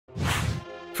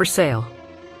For sale.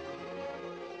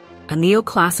 A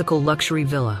neoclassical luxury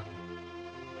villa.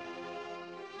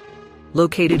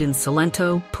 Located in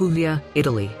Salento, Puglia,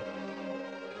 Italy.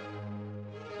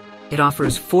 It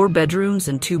offers 4 bedrooms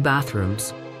and 2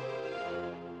 bathrooms.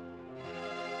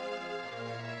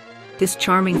 This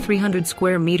charming 300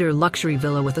 square meter luxury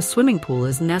villa with a swimming pool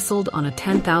is nestled on a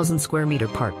 10,000 square meter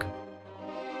park.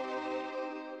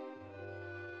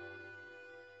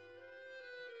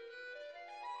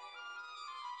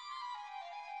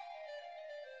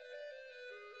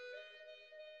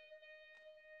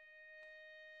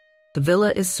 The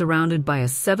villa is surrounded by a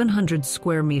 700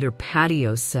 square meter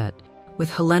patio set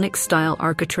with Hellenic-style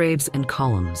architraves and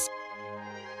columns.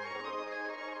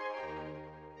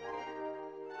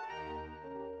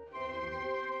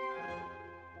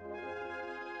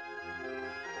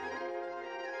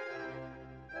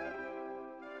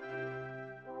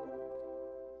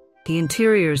 The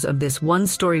interiors of this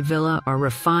one-story villa are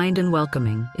refined and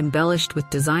welcoming, embellished with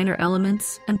designer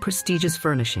elements and prestigious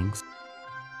furnishings.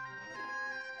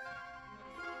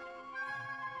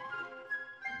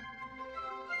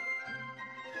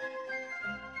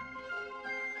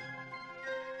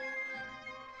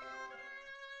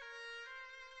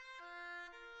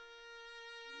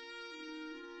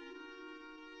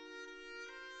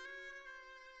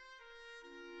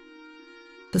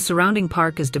 The surrounding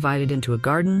park is divided into a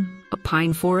garden, a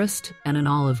pine forest, and an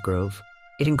olive grove.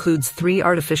 It includes 3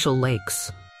 artificial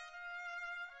lakes.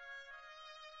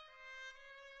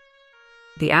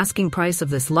 The asking price of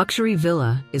this luxury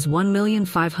villa is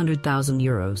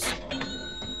 €1,500,000.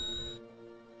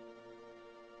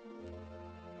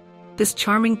 This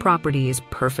charming property is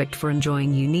perfect for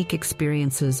enjoying unique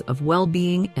experiences of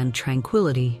well-being and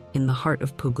tranquility in the heart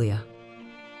of Puglia.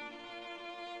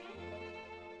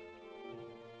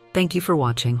 Thank you for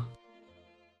watching.